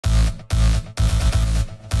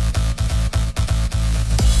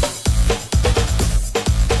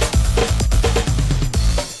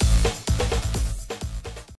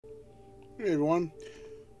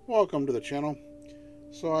welcome to the channel.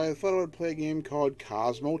 So I thought I would play a game called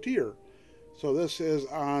Cosmoteer. So this is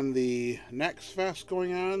on the Next Fest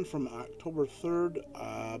going on from October 3rd.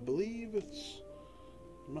 I believe it's...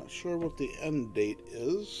 I'm not sure what the end date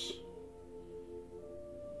is.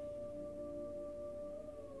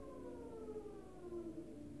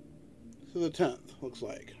 So the 10th, looks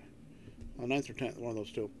like. 9th or 10th, one of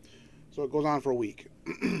those two. So it goes on for a week.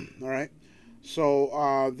 Alright.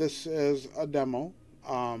 So this is a demo.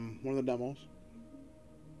 One of the demos.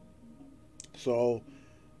 So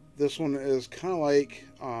this one is kind of like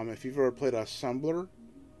if you've ever played Assembler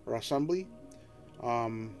or Assembly.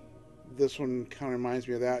 This one kind of reminds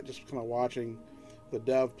me of that, just kind of watching the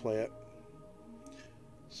dev play it.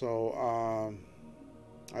 So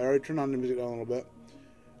I already turned on the music down a little bit.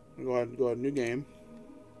 Go ahead, new game.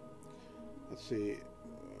 Let's see.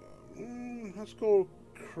 Let's go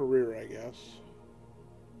career, I guess.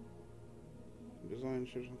 Design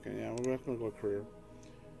ships. Okay, yeah, we're not going to go career.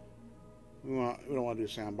 We don't want to do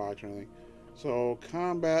sandbox or anything. So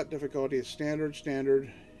combat difficulty is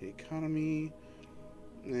standard, economy,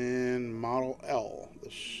 and Model L.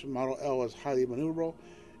 The Model L is highly maneuverable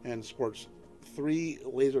and sports 3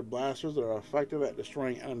 laser blasters that are effective at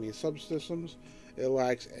destroying enemy subsystems. It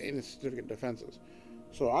lacks any significant defenses.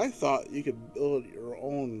 So I thought you could build your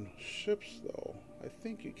own ships, though. I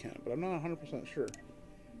think you can, but I'm not 100% sure.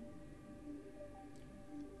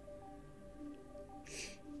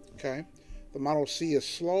 Okay. The Model C is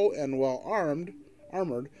slow and well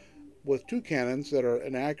armored with 2 cannons that are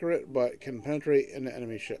inaccurate but can penetrate into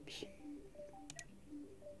enemy ships.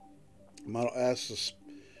 Model S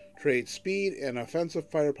trades speed and offensive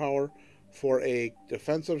firepower for a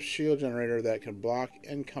defensive shield generator that can block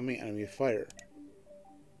incoming enemy fire.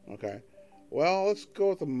 Okay. Well, let's go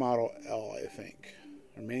with the Model L, I think.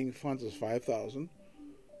 Remaining funds is 5,000.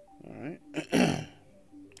 Alright.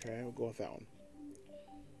 Okay, we'll go with that one.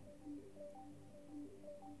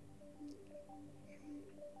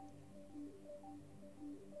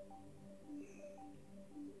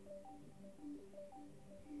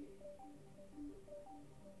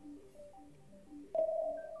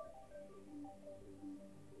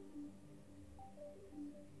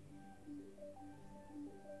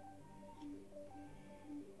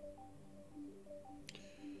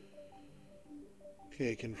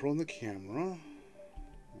 Okay, controlling the camera.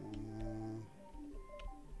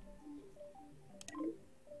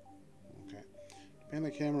 Okay. Pan the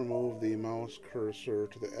camera, move the mouse cursor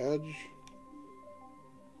to the edge.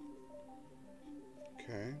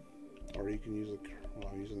 Okay. Or you can use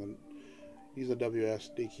the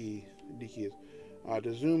WSD key. D keys.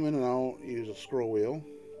 To zoom in and out, use a scroll wheel.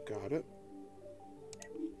 Got it.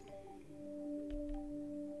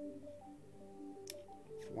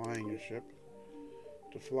 Flying your ship.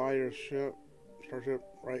 To fly your starship,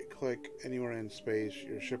 right-click anywhere in space.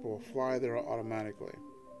 Your ship will fly there automatically.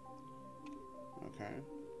 Okay.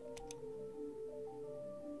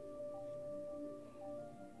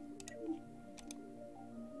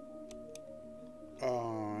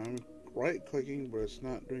 I'm right-clicking, but it's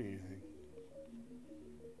not doing anything.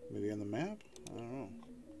 Maybe on the map? I don't know.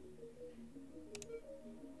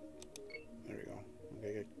 There we go.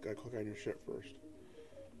 Okay, gotta click on your ship first.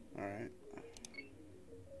 Alright.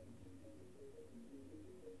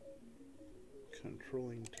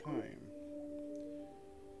 Controlling time.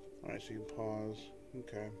 Alright, so you can pause.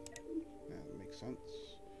 Okay. That makes sense.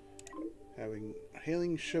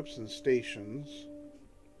 Hailing ships and stations.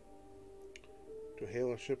 To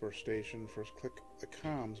hail a ship or station, first click the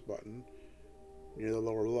comms button near the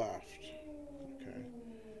lower left. Okay.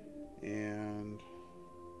 And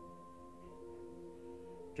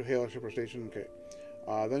to hail a ship or station, okay.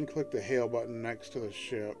 Then click the hail button next to the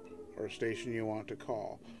ship or station you want to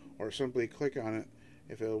call, or simply click on it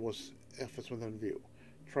if it's within view.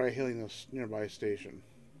 Try hailing this nearby station.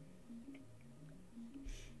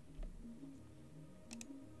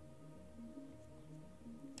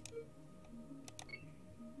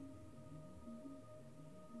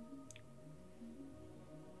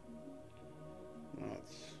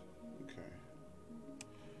 That's okay.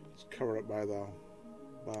 It's covered up by the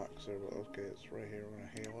box there, but okay, it's right here. We're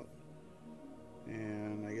gonna hail it,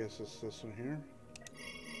 and I guess it's this one here.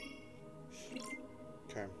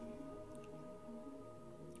 Okay.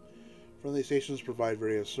 Friendly stations provide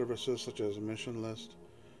various services such as mission list,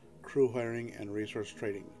 crew hiring, and resource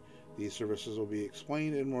trading. These services will be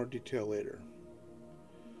explained in more detail later.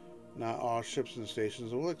 Not all ships and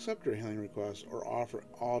stations will accept your hailing requests or offer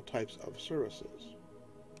all types of services.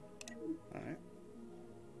 Alright.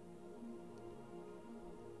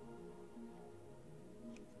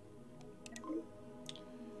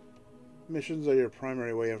 Missions are your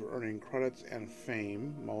primary way of earning credits and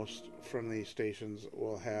fame. Most friendly stations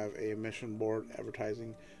will have a mission board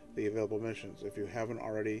advertising the available missions. If you haven't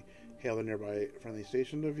already, hail a nearby friendly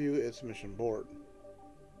station to view its mission board.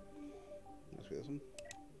 Let's see this one.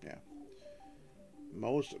 Yeah.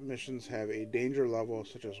 Most missions have a danger level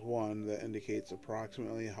such as 1 that indicates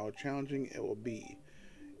approximately how challenging it will be.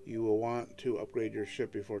 You will want to upgrade your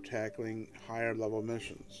ship before tackling higher level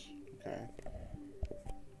missions. Okay.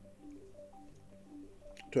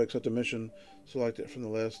 To accept a mission, select it from the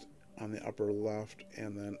list on the upper left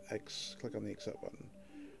and then click on the accept button.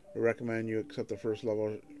 We recommend you accept the first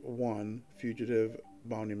level 1 fugitive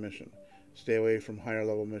bounty mission. Stay away from higher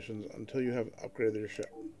level missions until you have upgraded your ship.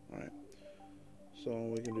 Alright. So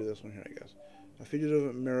we can do this one here, I guess. A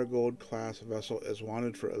fugitive marigold class vessel is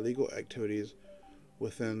wanted for illegal activities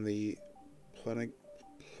within the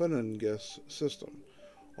Plenangus system.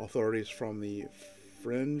 Authorities from the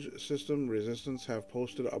Fringe System Resistance have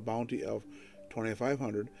posted a bounty of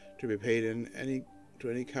 2,500 to be paid to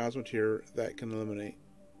any Cosmoteer that can eliminate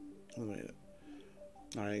it.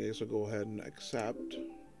 Alright, I guess we'll go ahead and accept.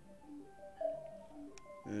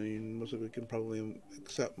 And looks like we can probably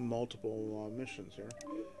accept multiple missions here.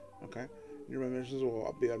 Okay. Nearby missions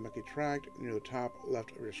will be automatically tracked near the top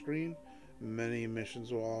left of your screen. Many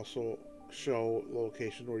missions will also show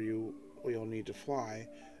location where you'll need to fly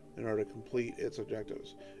in order to complete its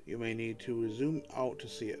objectives. You may need to zoom out to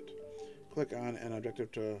see it. Click on an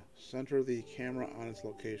objective to center the camera on its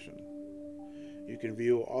location. You can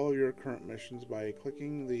view all of your current missions by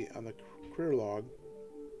clicking on the career log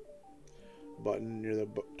button near the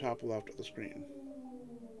top left of the screen.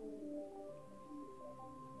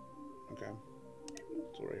 Okay,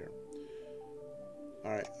 so right here.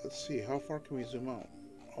 Alright, let's see, how far can we zoom out?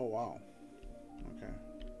 Oh wow. Okay.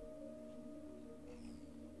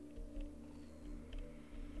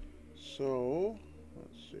 So,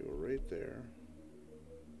 let's see, we're right there.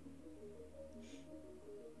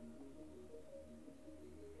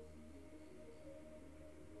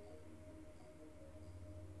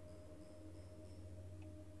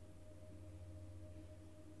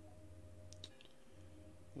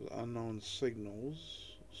 Unknown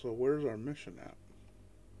signals. So where's our mission at?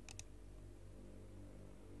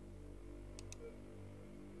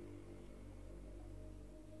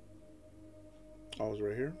 Oh, it's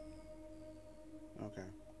right here? Okay.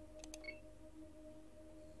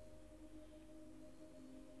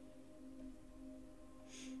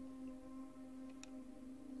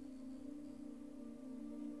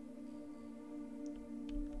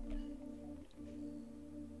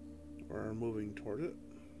 We're moving toward it.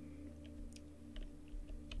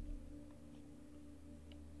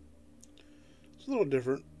 It's a little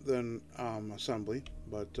different than assembly,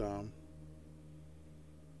 but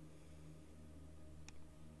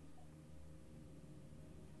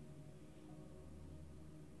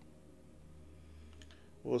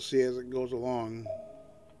we'll see as it goes along.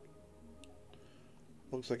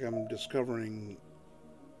 Looks like I'm discovering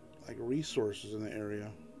like resources in the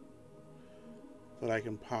area that I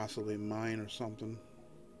can possibly mine or something.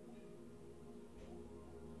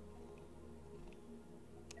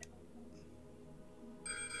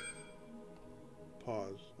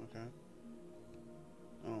 Pause. Okay.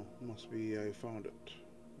 Oh, must be I found it.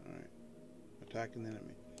 Alright. Attacking the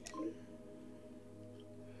enemy.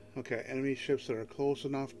 Okay, enemy ships that are close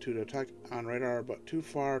enough to detect on radar but too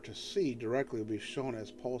far to see directly will be shown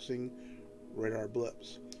as pulsing radar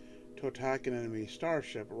blips. To attack an enemy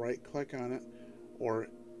starship, right-click on it or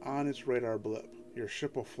on its radar blip. Your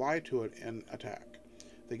ship will fly to it and attack.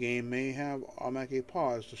 The game may have automatically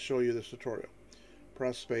pause to show you this tutorial.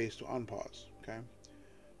 Press space to unpause. Okay.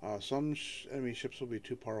 Some enemy ships will be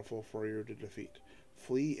too powerful for you to defeat.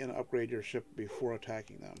 Flee and upgrade your ship before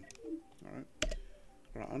attacking them. Alright.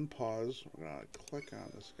 We're going to unpause. We're going to click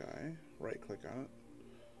on this guy. Right click on it.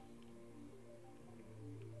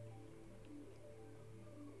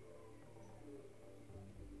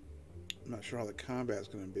 I'm not sure how the combat is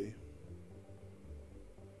going to be.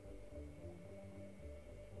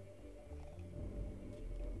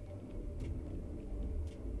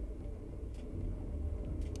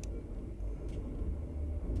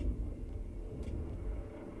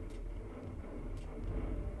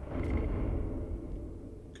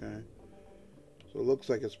 Okay. So it looks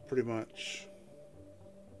like it's pretty much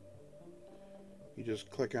you just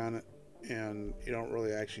click on it and you don't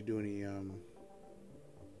really actually do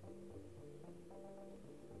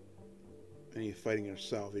any fighting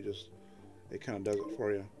yourself. It kind of does it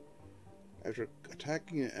for you. After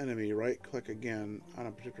attacking an enemy, right click again on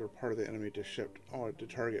a particular part of the enemy to shift. Oh, to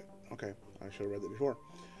target. Okay, I should have read that before.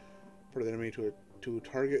 Part of the enemy to to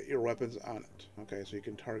target your weapons on it. Okay, so you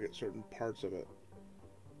can target certain parts of it.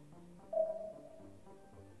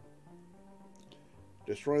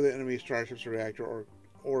 Destroy the enemy starship's reactor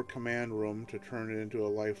or command room to turn it into a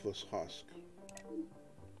lifeless husk.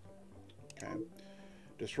 Okay.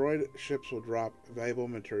 Destroyed ships will drop valuable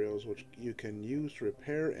materials which you can use to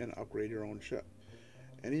repair and upgrade your own ship.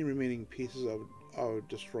 Any remaining pieces of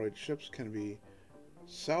destroyed ships can be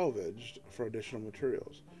salvaged for additional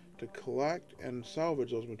materials. To collect and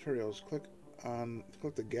salvage those materials, click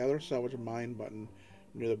the Gather Salvage Mine button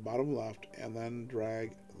near the bottom left, and then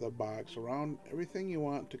drag the box around everything you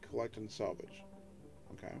want to collect and salvage.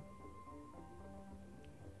 Okay.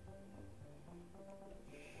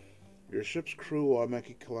 Your ship's crew will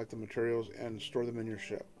automatically collect the materials and store them in your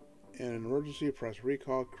ship. In an emergency, press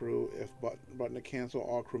Recall Crew if button to cancel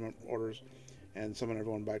all crew orders and summon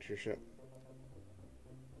everyone back to your ship.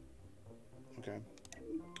 Okay.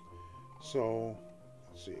 So,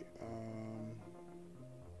 let's see.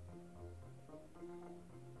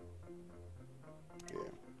 Yeah.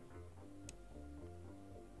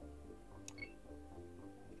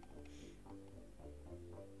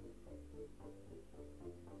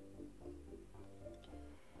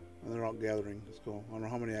 And they're out gathering. Let's go. I don't know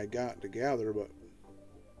how many I got to gather, but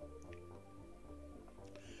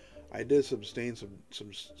I did sustain some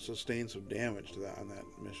damage to that on that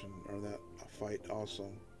mission or that fight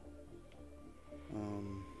also.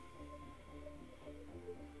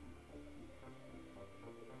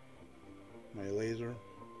 My laser.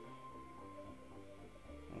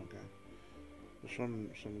 Okay. There's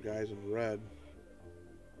some guys in red,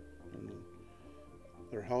 and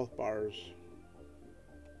their health bars.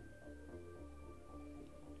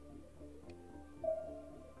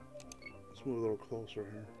 Let's move a little closer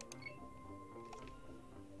here.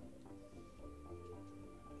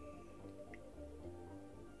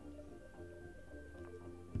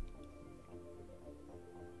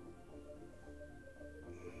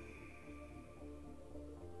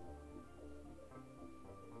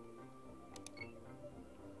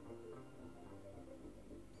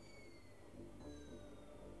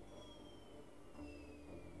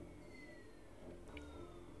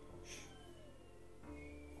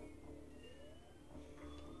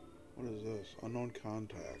 What is this? Unknown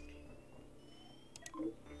contact.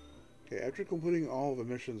 Okay, after completing all of the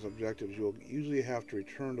mission's objectives, you will usually have to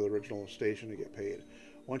return to the original station to get paid.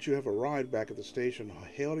 Once you have arrived back at the station,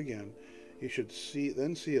 hail it again. You should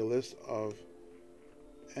then see a list of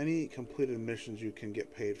any completed missions you can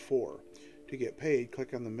get paid for. To get paid,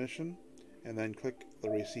 click on the mission, and then click the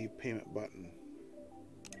Receive Payment button.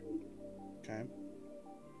 Okay.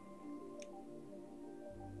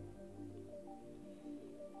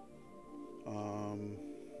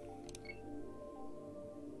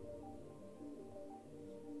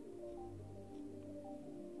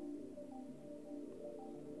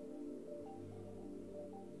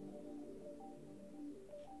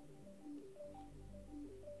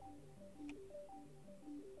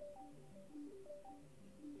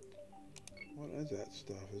 What is that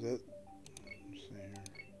stuff? Is that... Let's see here.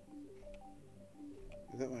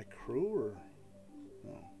 Is that my crew or...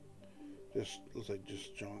 No. Just looks like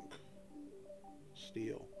just junk.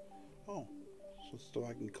 Steel. Oh. So it's still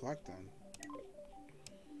I can collect then.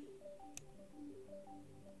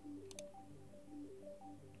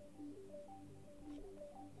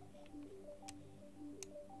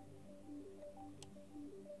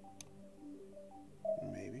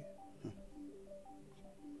 Maybe. Huh.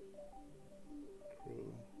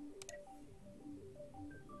 Crew.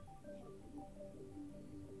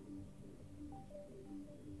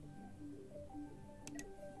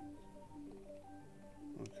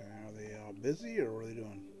 Okay, are they all busy or what are they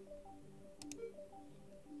doing?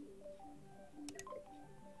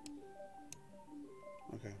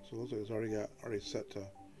 Okay, so it looks like it's already set to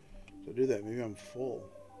do that. Maybe I'm full.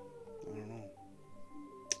 I don't know.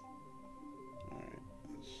 Alright,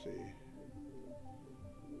 let's see.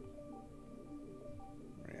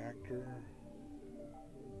 Reactor.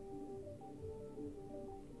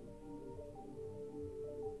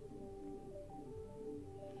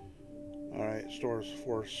 Alright, stores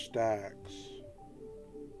 4 stacks.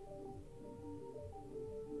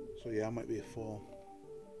 So yeah, I might be full.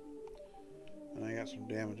 And I got some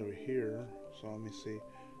damage over here. So let me see.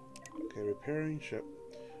 Okay, repairing ship.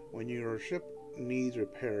 When your ship needs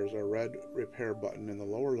repairs, a red repair button in the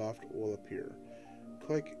lower left will appear.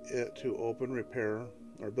 Click it to open repair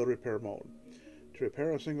or build repair mode. To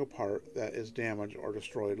repair a single part that is damaged or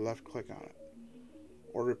destroyed, left click on it.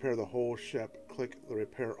 Or repair the whole ship, click the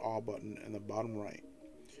repair all button in the bottom right.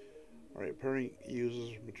 Alright, repairing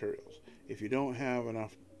uses materials. If you don't have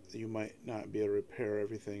enough you might not be able to repair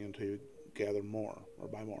everything until you gather more or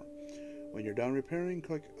buy more. When you're done repairing,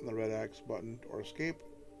 click on the red X button or escape.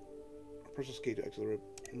 Or press escape to exit the room.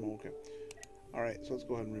 Okay. Alright, so let's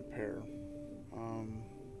go ahead and repair.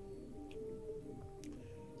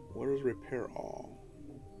 Where is repair all?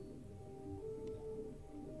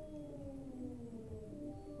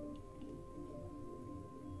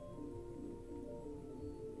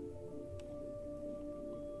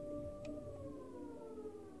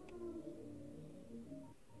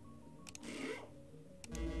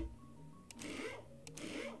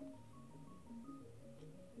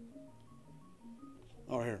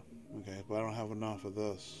 Oh, here. Okay, but I don't have enough of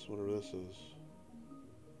this, whatever this is.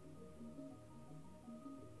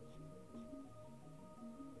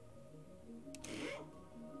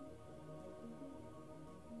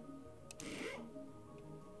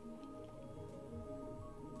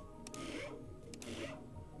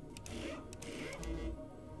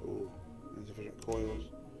 Ooh, insufficient coils.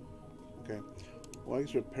 Okay. Well, I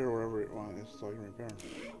can repair wherever it wants, so I can repair.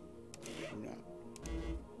 I'm not.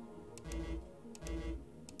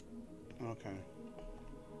 Okay.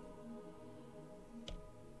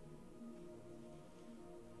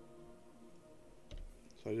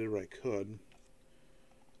 So I did what I could.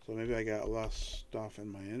 So maybe I got less stuff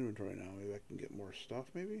in my inventory now. Maybe I can get more stuff,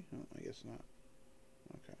 maybe? Oh, I guess not.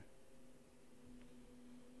 Okay.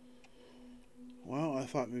 Well, I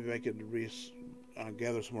thought maybe I could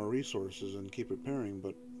gather some more resources and keep repairing, but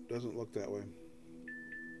it doesn't look that way.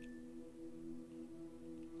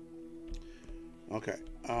 Okay.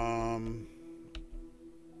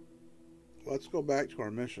 Let's go back to our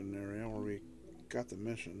mission area where we got the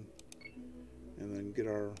mission and then get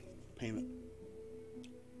our payment.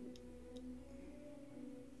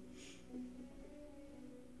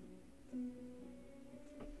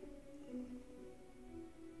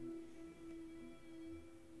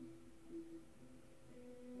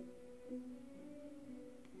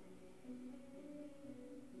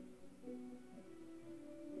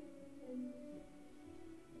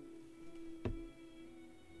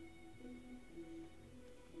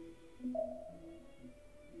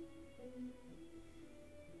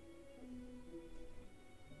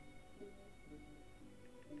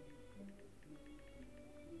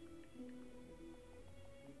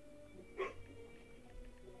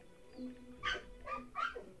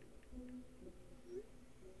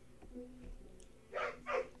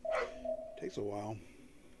 Takes a while.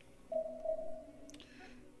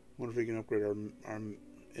 Wonder if we can upgrade our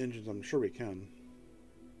engines. I'm sure we can.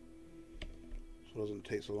 So it doesn't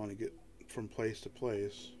take so long to get from place to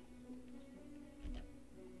place.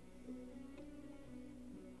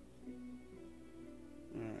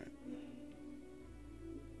 Alright.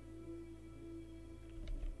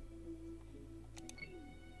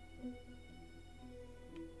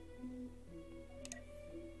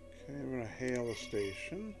 Okay, we're going to hail the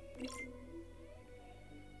station.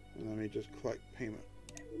 And let me just collect payment.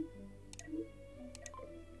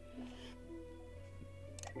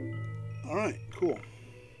 Alright, cool.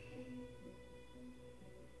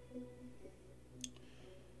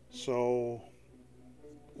 So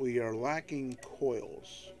we are lacking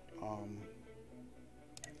coils. I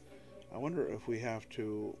wonder if we have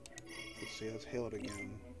to, let's see, let's hail it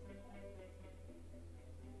again.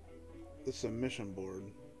 This is a mission board.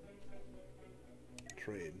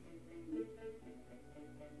 Trade.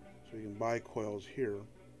 So we can buy coils here.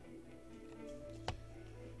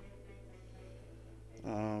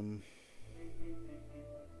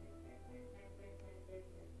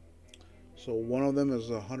 So one of them is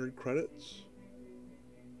 100 credits.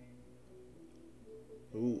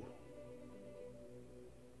 Ooh.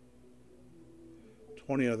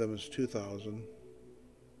 20 of them is 2,000.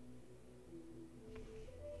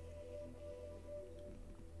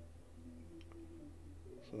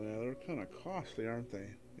 So yeah, they're kind of costly, aren't they?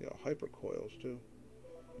 Yeah, hyper coils too.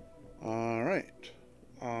 All right.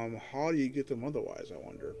 How do you get them otherwise, I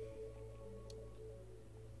wonder?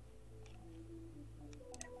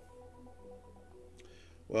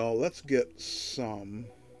 Well, let's get some.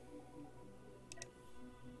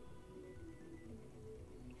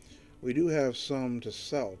 We do have some to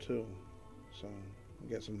sell too, so we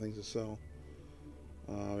got some things to sell.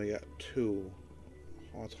 We got 2.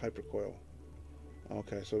 Oh, it's hypercoil.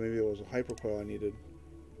 Okay, so maybe it was a hypercoil I needed.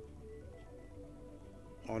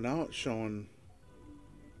 Oh, now it's showing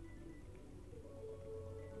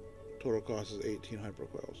total cost is 18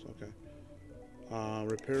 hypercoils. Okay.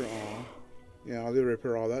 Repair all. Yeah, I'll do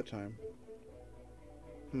repair all that time.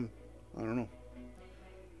 I don't know.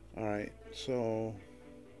 Alright, so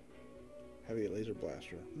heavy laser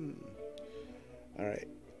blaster. Alright.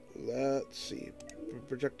 let's see.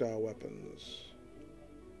 Projectile weapons.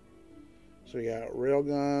 So we got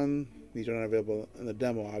railgun. These are not available in the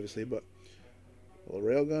demo, obviously, but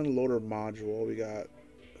railgun loader module. We got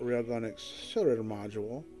railgun accelerator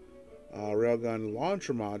module, railgun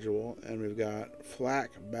launcher module, and we've got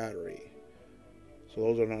flak battery. So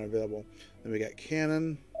those are not available. Then we got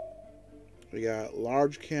cannon. We got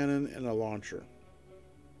large cannon and a launcher.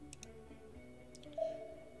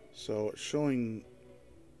 So it's showing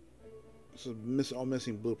this is all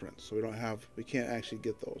missing blueprints. So we can't actually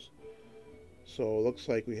get those. So it looks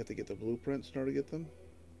like we have to get the blueprints in order to get them.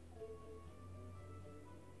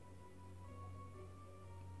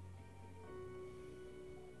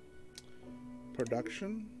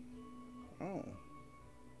 Production. Oh.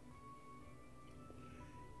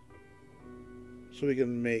 So we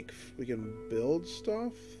can build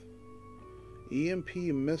stuff. EMP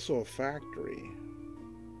missile factory.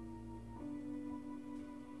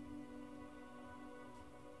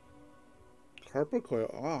 Hypercoil.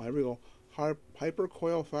 Ah, here we go.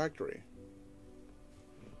 Hypercoil factory.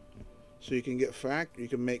 So you can get you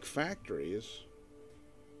can make factories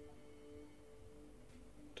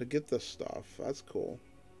to get this stuff. That's cool.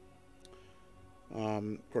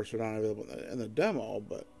 Of course, they're not available in the demo,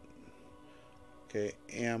 but okay.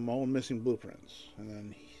 Ammo, missing blueprints, and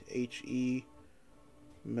then HE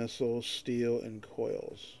missiles, steel, and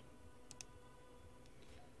coils.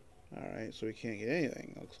 All right, so we can't get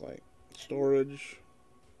anything. Looks like storage,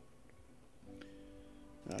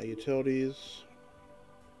 utilities.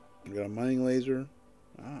 We got a mining laser.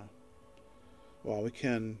 Ah, well, we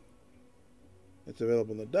can. It's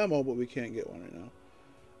available in the demo, but we can't get one right now.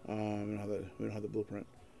 We don't have the blueprint.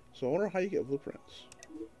 So I wonder how you get blueprints.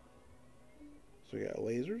 So we got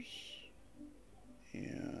lasers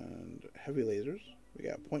and heavy lasers. We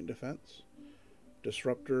got point defense,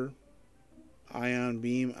 disruptor, ion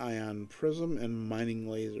beam, ion prism, and mining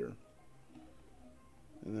laser.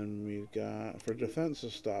 And then we've got, for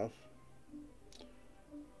defensive stuff,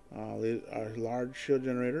 our large shield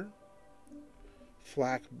generator,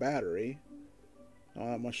 flak battery.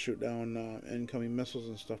 That must shoot down incoming missiles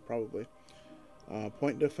and stuff, probably.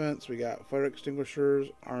 Point defense, we got fire extinguishers,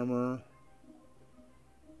 armor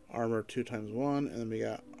 2x1, and then we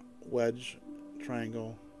got wedge,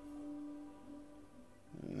 triangle,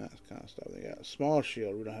 and that kind of stuff. They got small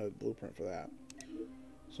shield. We don't have a blueprint for that.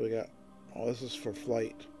 So we got, oh, this is for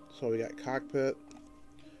flight. So we got cockpit,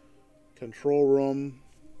 control room,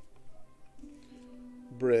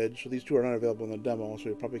 bridge. So these two are not available in the demo, so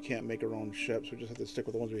we probably can't make our own ships. We just have to stick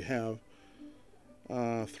with the ones we have.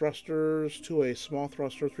 Thrusters, two-way small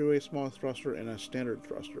thruster, three-way small thruster, and a standard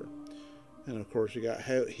thruster. And of course, you got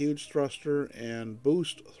huge thruster and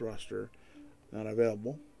boost thruster, not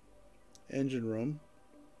available. Engine room.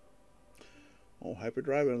 Oh,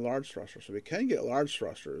 hyperdrive and large thruster. So we can get large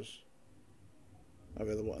thrusters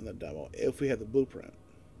available in the demo if we had the blueprint.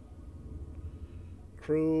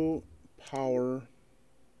 Crew, power.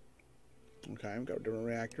 Okay, we've got different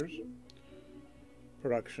reactors.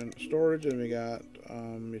 Production, storage, and we got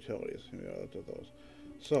utilities. We got those.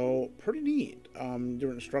 So pretty neat.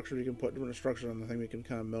 Different structures you can put different structures on the thing. We can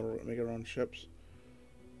kind of make our own ships.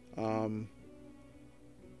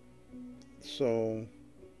 So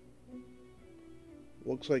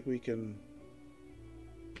looks like we can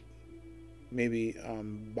maybe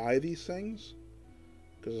buy these things,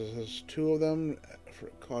 because there's two of them.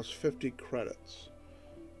 It costs 50 credits.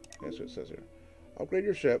 That's what it says here. Upgrade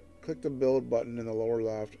your ship. Click the build button in the lower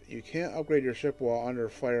left. You can't upgrade your ship while under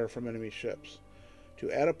fire from enemy ships.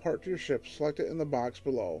 To add a part to your ship, select it in the box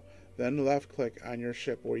below. Then left click on your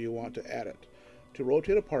ship where you want to add it. To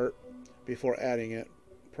rotate a part before adding it,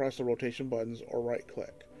 press the rotation buttons or right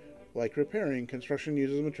click. Like repairing, construction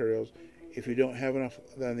uses materials. If you don't have enough,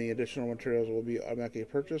 then the additional materials will be automatically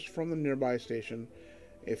purchased from the nearby station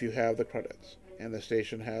if you have the credits, and the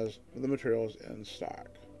station has the materials in stock.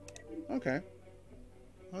 Okay,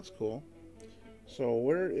 that's cool. So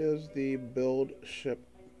where is the build ship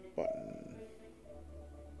button?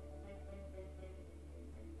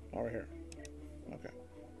 Oh, right here. Okay.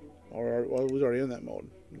 Well, it was already in that mode.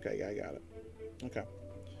 Okay, I got it. Okay.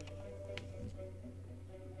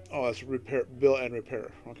 Oh, that's repair, build and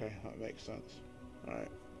repair. Okay, that makes sense. All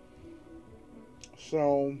right.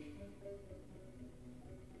 So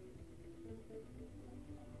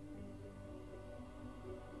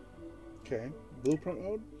okay, blueprint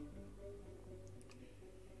mode.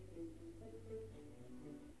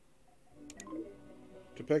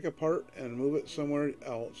 To pick a part and move it somewhere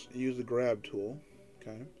else, use the grab tool.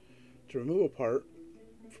 Okay. To remove a part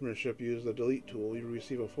from your ship, use the delete tool. You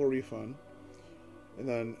receive a full refund. And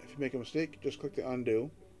then if you make a mistake, just click the undo.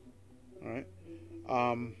 All right.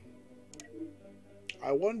 Um,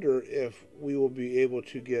 I wonder if we will be able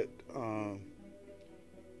to get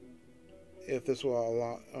if this will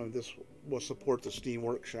allow this will support the Steam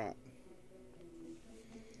Workshop.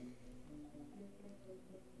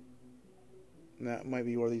 And that might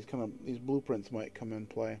be where these blueprints might come in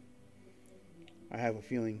play. I have a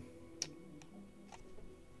feeling.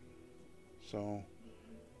 So,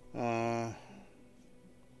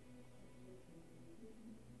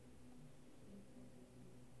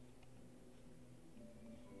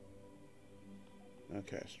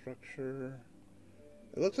 okay, structure.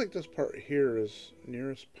 It looks like this part here is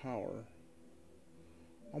nearest power.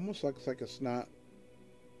 Almost looks like it's not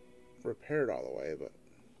repaired all the way, but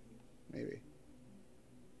maybe.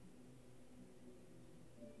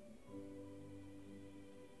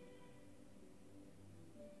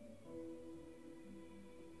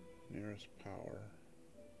 Nearest power.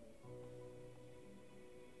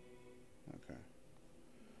 Okay.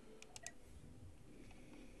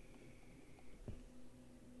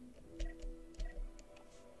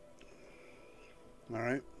 All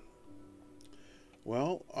right.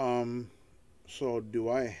 Well, so do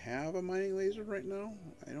I have a mining laser right now?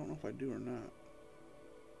 I don't know if I do or not.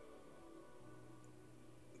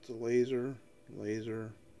 It's a laser,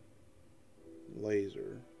 laser,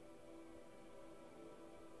 laser.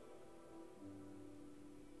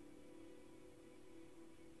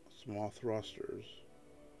 Small thrusters.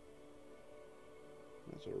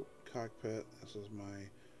 That's a cockpit. This is my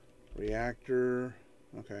reactor.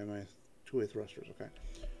 Okay, my two-way thrusters. Okay,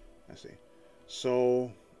 I see.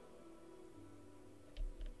 So,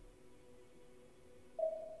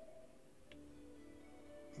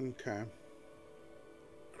 okay.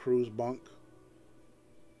 Crew's bunk.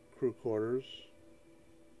 Crew quarters.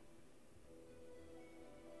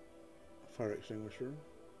 Fire extinguisher.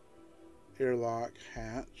 Airlock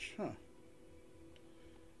hatch. Huh.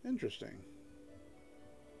 Interesting.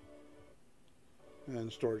 And then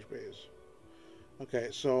storage bays. Okay,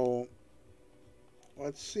 so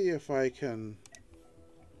let's see if I can.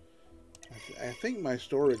 I think my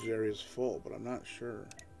storage area is full, but I'm not sure.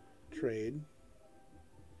 Trade.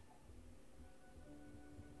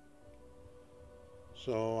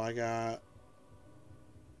 So I got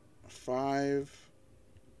 5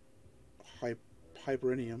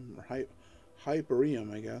 hyperium or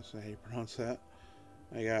hyperium, I guess. How you pronounce that?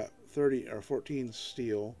 I got 30 or 14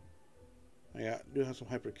 steel. I do have some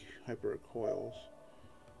hyper coils.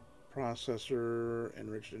 Processor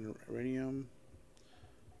enriched in iridium.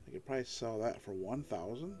 I could probably sell that for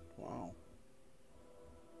 1,000. Wow.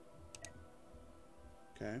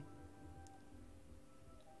 Okay.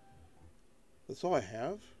 That's all I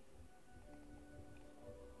have.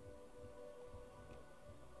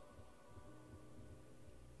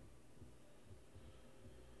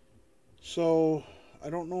 So I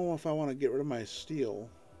don't know if I want to get rid of my steel.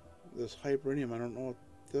 This hyperium, I don't know what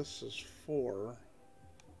this is for.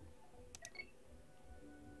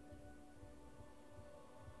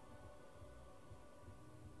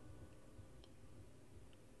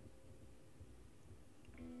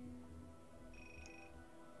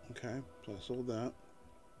 Okay, so I sold that.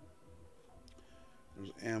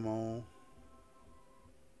 There's ammo.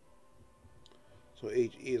 So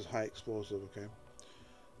HE is high explosive, okay.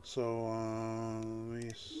 So, let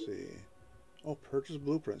me see. Oh, purchase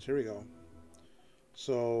blueprints. Here we go.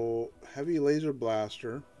 So, heavy laser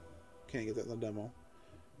blaster. Can't get that in the demo.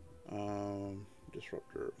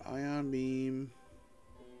 Disruptor. Ion beam.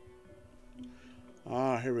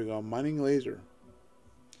 Ah, here we go. Mining laser.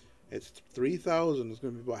 It's 3,000. It's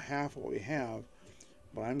going to be about half what we have.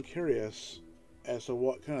 But I'm curious as to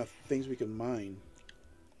what kind of things we can mine.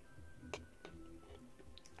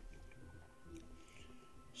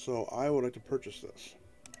 So I would like to purchase this.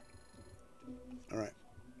 Alright.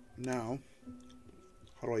 Now,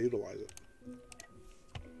 how do I utilize it?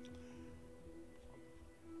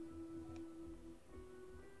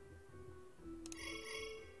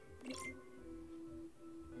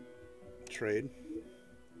 Trade.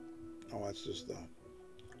 Oh, that's just the...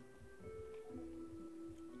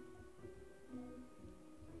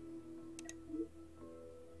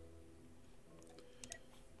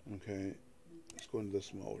 Okay, let's go into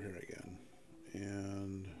this mode here again.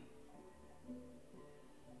 And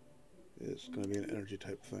it's going to be an energy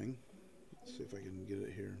type thing. Let's see if I can get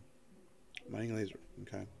it here. Mining laser.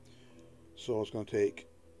 Okay. So it's going to take,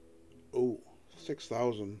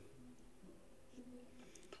 6,000.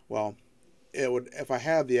 Well, it would, if I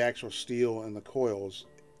had the actual steel and the coils,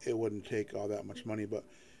 it wouldn't take all that much money, but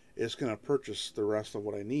it's going to purchase the rest of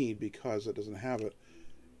what I need because it doesn't have it.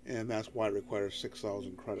 And that's why it requires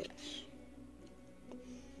 6,000 credits.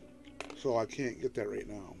 So I can't get that right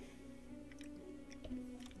now.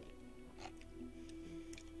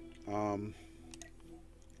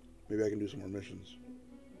 Maybe I can do some more missions.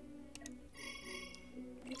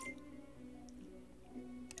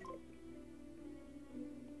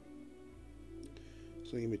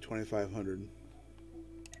 So give me 2,500.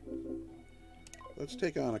 Let's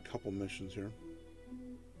take on a couple missions here.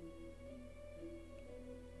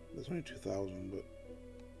 That's only 2,000, but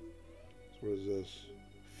so what is this?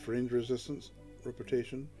 Fringe resistance,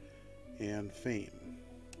 reputation, and fame.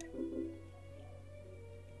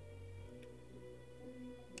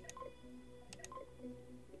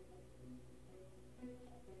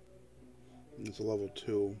 And it's a level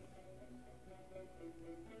 2.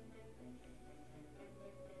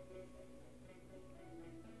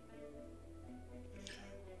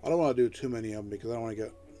 I don't want to do too many of them because I don't want to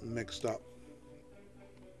get mixed up.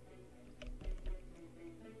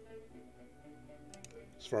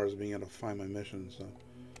 As far as being able to find my mission, so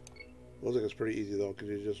looks like it's pretty easy though, because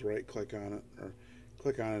you just right click on it, or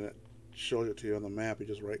click on it, it shows it to you on the map. You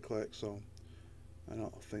just right click, so I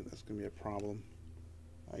don't think that's gonna be a problem.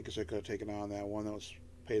 I guess I could have taken on that one that was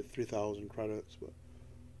paid 3,000 credits, but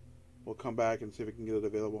we'll come back and see if we can get it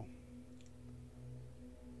available.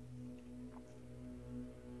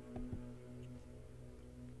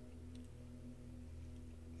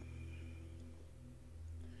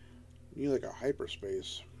 You need like a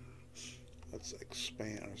hyperspace. Let's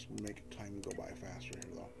expand. Let's make time go by faster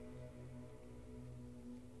here, though.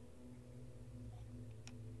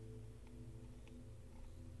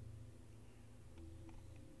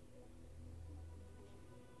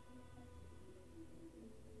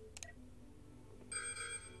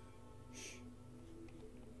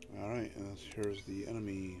 All right, and here's the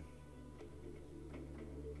enemy.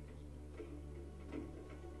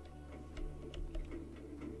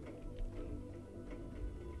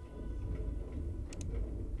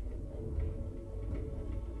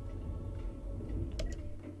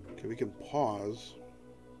 Okay, we can pause.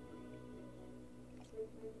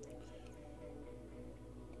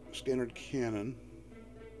 Standard cannon.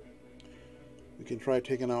 We can try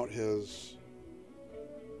taking out his.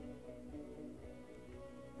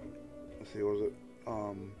 Let's see, what was it?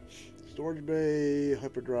 Storage bay,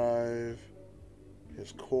 hyperdrive,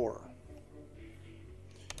 his core.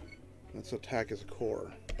 Let's attack his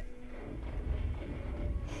core.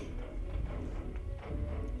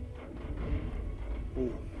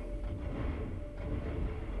 Ooh.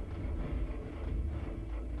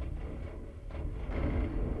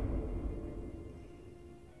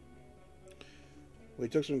 Well, he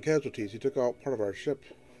took some casualties. He took out part of our ship.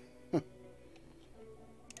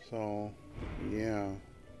 So, yeah.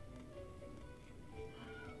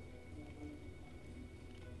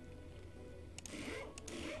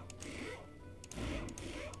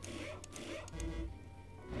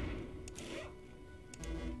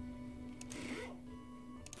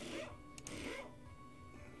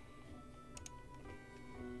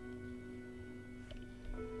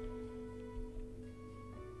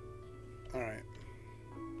 All right.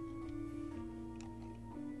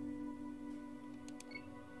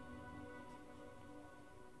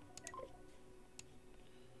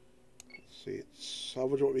 Let's see,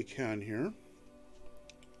 salvage what we can here.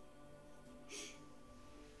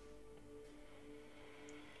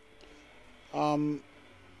 I'm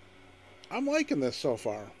liking this so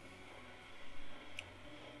far.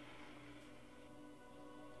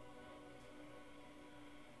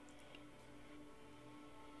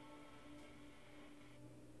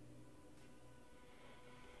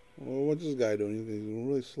 Well, what's this guy doing? He's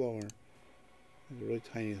really slow here. He's a really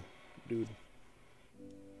tiny dude.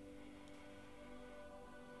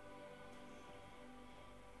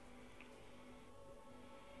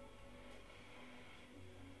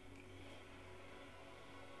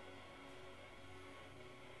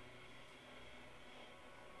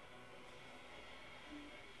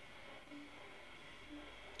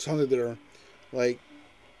 Sounds like they're like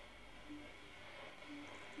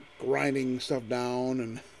grinding stuff down,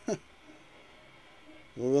 and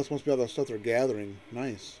well, this must be all the stuff they're gathering.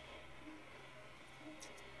 Nice.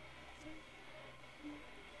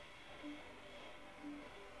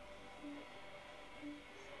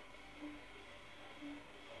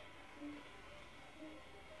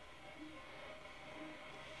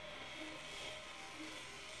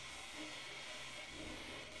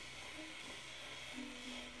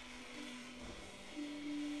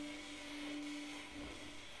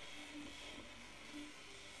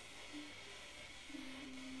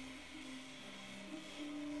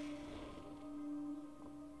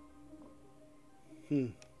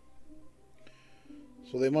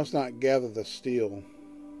 So they must not gather the steel.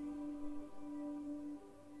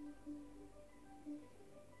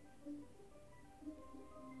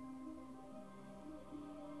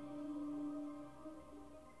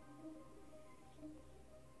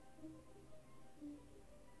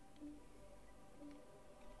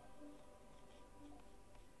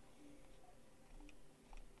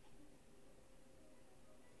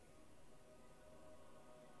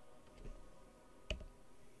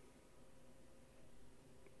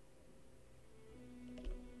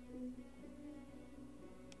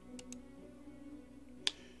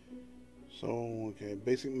 So, okay,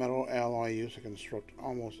 basic metal alloy used to construct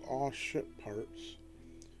almost all ship parts.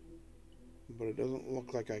 But it doesn't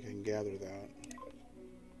look like I can gather that.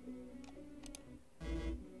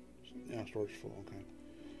 Yeah, storage full, okay.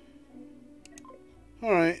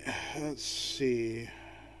 Alright, let's see.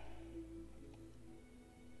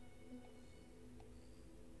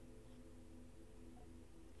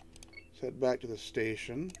 Let's head back to the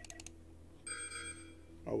station.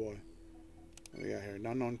 Oh boy. What do we got here? An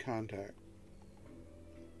unknown contact.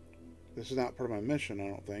 This is not part of my mission, I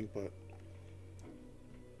don't think, but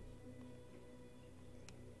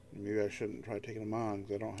maybe I shouldn't try taking them on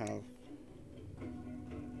because I don't have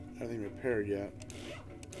anything repaired yet.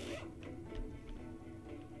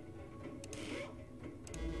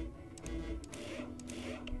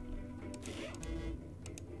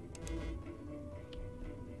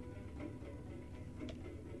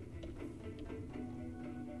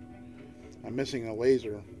 I'm missing a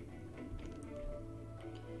laser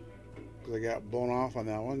because I got blown off on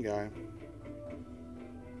that one guy.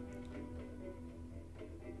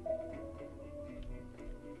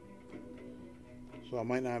 So it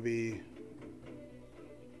might not be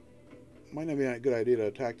a good idea to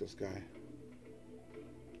attack this guy.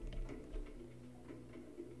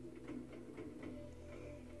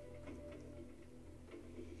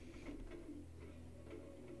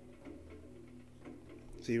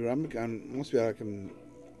 See, must be I can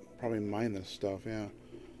probably mine this stuff, yeah,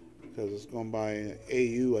 because it's going by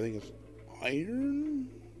AU. I think it's iron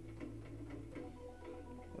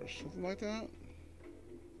or something like that.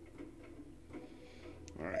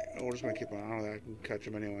 All right, we're just gonna keep an eye on that. I can catch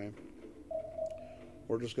him anyway.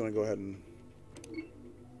 We're just gonna go ahead and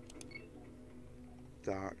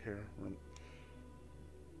dock here.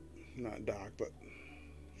 Not dock, but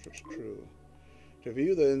switch crew. To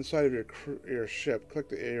view the inside of your ship, click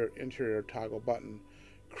the interior toggle button.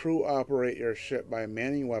 Crew operate your ship by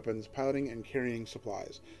manning weapons, piloting, and carrying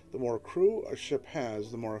supplies. The more crew a ship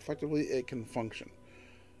has, the more effectively it can function.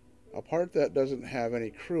 A part that doesn't have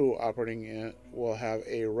any crew operating in it will have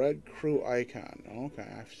a red crew icon. Okay,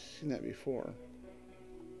 I've seen that before.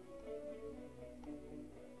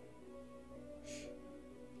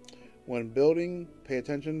 When building, pay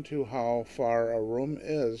attention to how far a room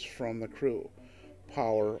is from the crew,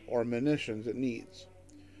 power, or munitions it needs.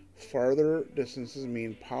 Farther distances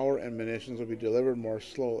mean power and munitions will be delivered more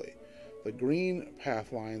slowly. The green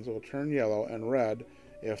path lines will turn yellow and red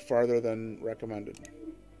if farther than recommended.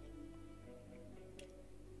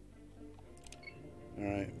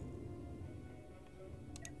 Alright.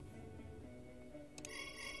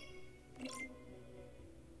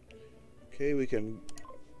 Okay, we can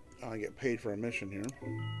get paid for a mission here.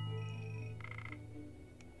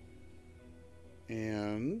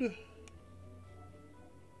 And let's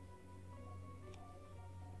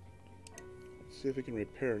see if we can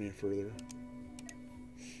repair any further.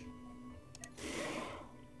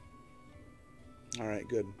 Alright,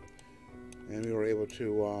 good. And we were able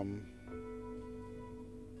to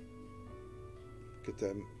get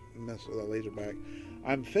that laser back.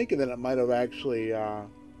 I'm thinking that it might have actually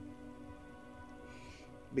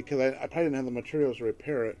because I probably didn't have the materials to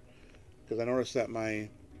repair it, because I noticed that my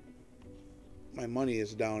money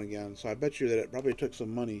is down again. So I bet you that it probably took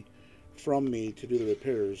some money from me to do the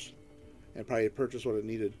repairs and probably purchase what it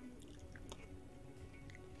needed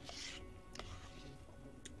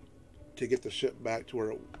to get the ship back to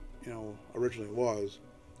where it, originally was.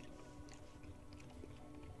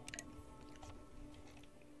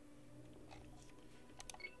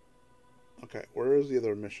 Okay, where is the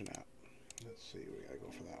other mission at? Let's see, we gotta go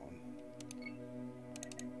for that one.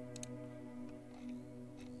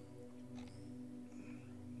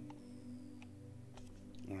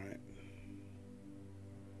 Alright.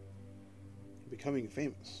 Becoming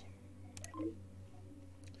famous.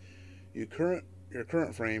 Your current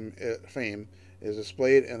fame is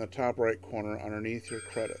displayed in the top right corner underneath your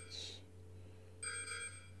credits.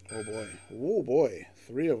 Oh boy. Oh boy.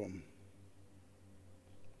 3 of them.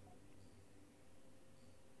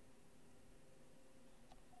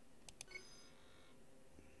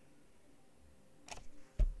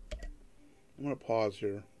 I'm going to pause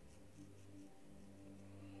here.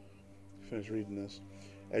 Finish reading this.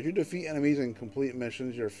 As you defeat enemies and complete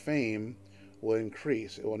missions, your fame will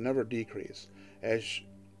increase. It will never decrease. As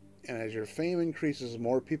your fame increases,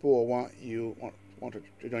 more people will want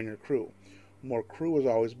to join your crew. More crew is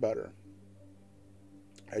always better.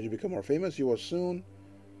 As you become more famous, you will soon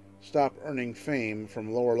stop earning fame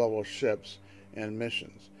from lower level ships and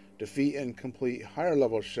missions. Defeat and complete higher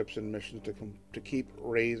level ships and missions to keep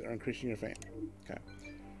raising or increasing your fame. Okay.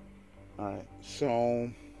 Alright,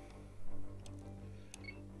 so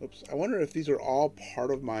Oops. I wonder if these are all part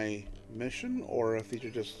of my mission or if these are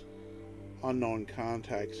just unknown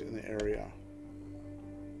contacts in the area.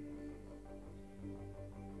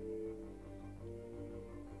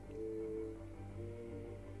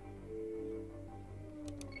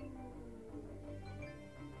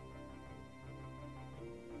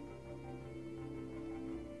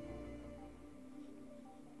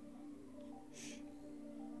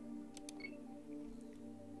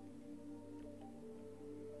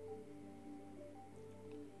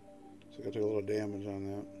 So I gotta take a little damage on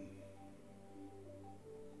that.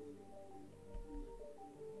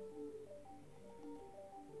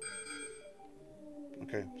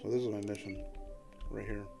 Okay, so this is my mission right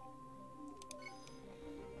here.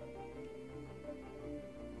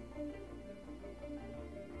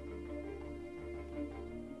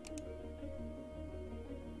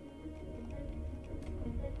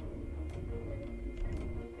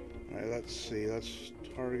 Alright, let's see. Let's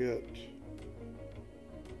target.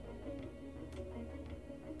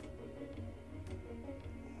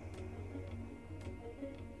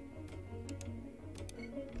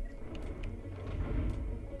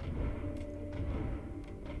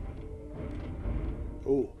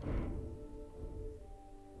 Ooh.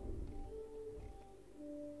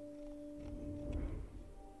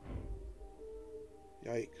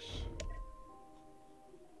 Yikes.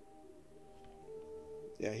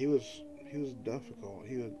 Yeah, he was difficult.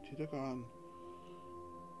 He took on.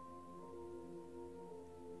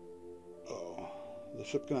 Oh, the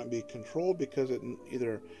ship cannot be controlled because it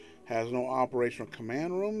either has no operational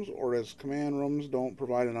command rooms or its command rooms don't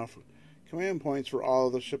provide enough command points for all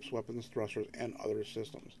of the ship's weapons, thrusters, and other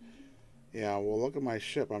systems. Yeah, well, look at my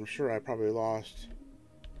ship. I'm sure I probably lost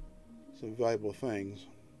some valuable things.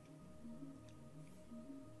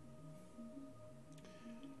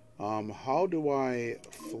 How do I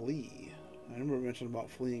flee? I never mentioned about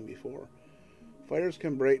fleeing before. Fighters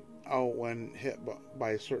can break out when hit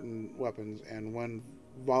by certain weapons and when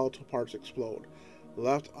volatile parts explode.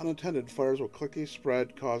 Left unattended, fires will quickly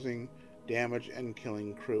spread, causing damage and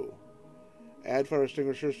killing crew. Add fire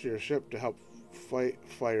extinguishers to your ship to help fight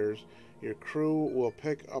fires. Your crew will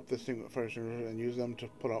pick up the fire extinguishers and use them to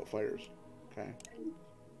put out fires. Okay.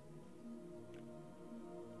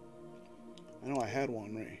 I know I had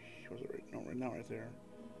one right. Was it right? No, right now, right there.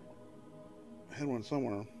 I had one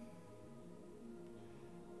somewhere.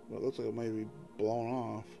 But it looks like it might be blown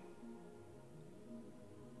off.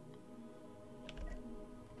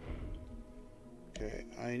 Okay,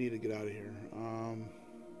 I need to get out of here.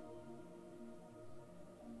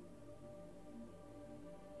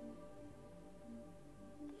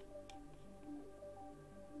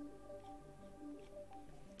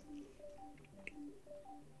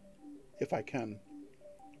 If I can.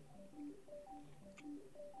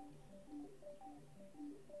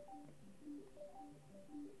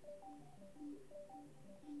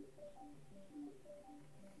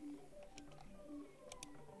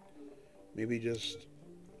 Maybe just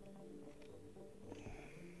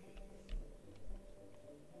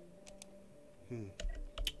I'm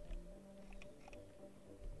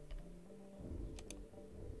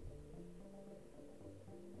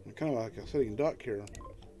kind of like a sitting duck here.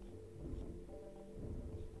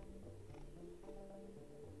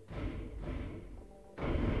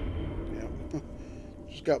 Yeah.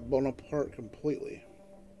 Just got blown apart completely.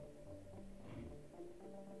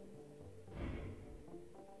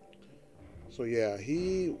 So yeah,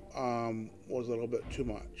 he was a little bit too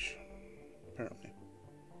much, apparently.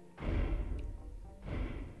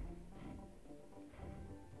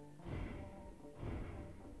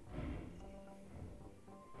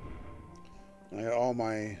 I got all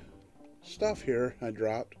my stuff here I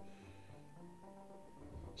dropped.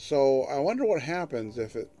 So I wonder what happens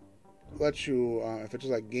if it lets you, if it's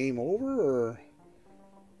just like game over, or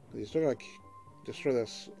you still gotta destroy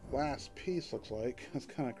this last piece, looks like. That's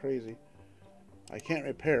kind of crazy. I can't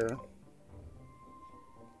repair.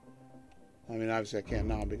 I mean, obviously I can't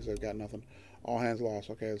now because I've got nothing. All hands lost.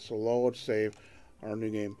 Okay, so load, save, our new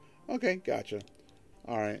game. Okay, gotcha.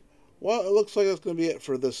 Alright. Well, it looks like that's going to be it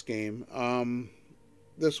for this game.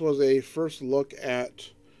 This was a first look at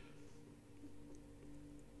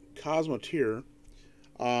Cosmoteer.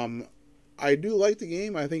 I do like the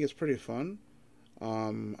game. I think it's pretty fun.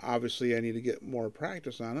 Obviously, I need to get more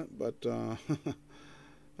practice on it, but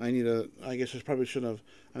I guess I probably shouldn't have.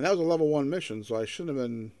 I mean, that was a level 1 mission, so I shouldn't have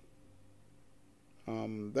been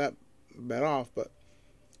that bad off, but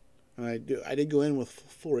I did go in with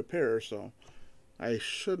full repair, so I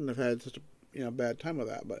shouldn't have had such a bad time with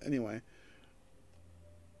that. But anyway,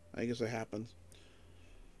 I guess it happens.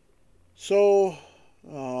 So,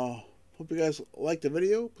 hope Hope you guys liked the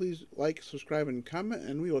video. Please like, subscribe, and comment,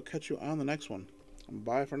 and we will catch you on the next one.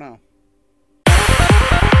 Bye for now.